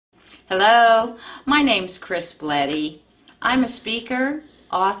Hello, my name's Chris Bleddy. I'm a speaker,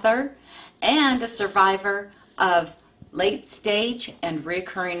 author, and a survivor of late-stage and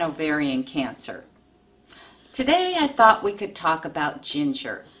recurring ovarian cancer. Today I thought we could talk about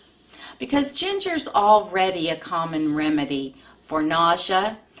ginger, because ginger's already a common remedy for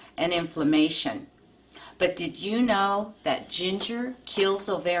nausea and inflammation. But did you know that ginger kills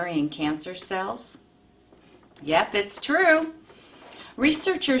ovarian cancer cells? Yep, it's true.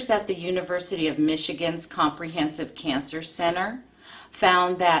 Researchers at the University of Michigan's Comprehensive Cancer Center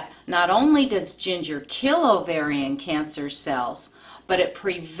found that not only does ginger kill ovarian cancer cells, but it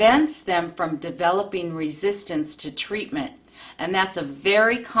prevents them from developing resistance to treatment. And that's a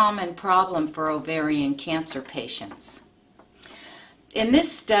very common problem for ovarian cancer patients. In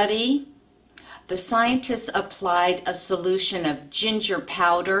this study, the scientists applied a solution of ginger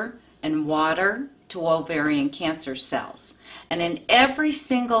powder and water to ovarian cancer cells. And in every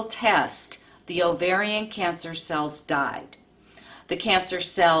single test, the ovarian cancer cells died. The cancer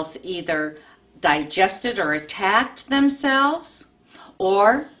cells either digested or attacked themselves,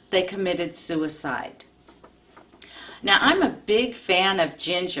 or they committed suicide. Now, I'm a big fan of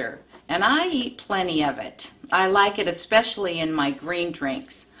ginger, and I eat plenty of it. I like it especially in my green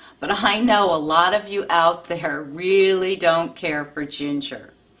drinks, but I know a lot of you out there really don't care for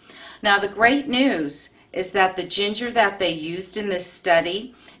ginger. Now, the great news is that the ginger that they used in this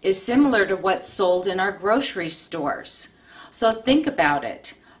study is similar to what's sold in our grocery stores. So think about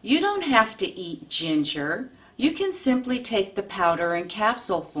it. You don't have to eat ginger. You can simply take the powder in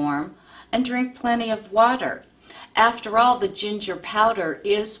capsule form and drink plenty of water. After all, the ginger powder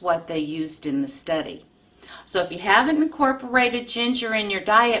is what they used in the study. So if you haven't incorporated ginger in your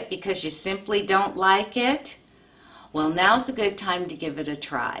diet because you simply don't like it, well, now's a good time to give it a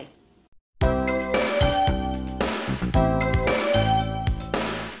try.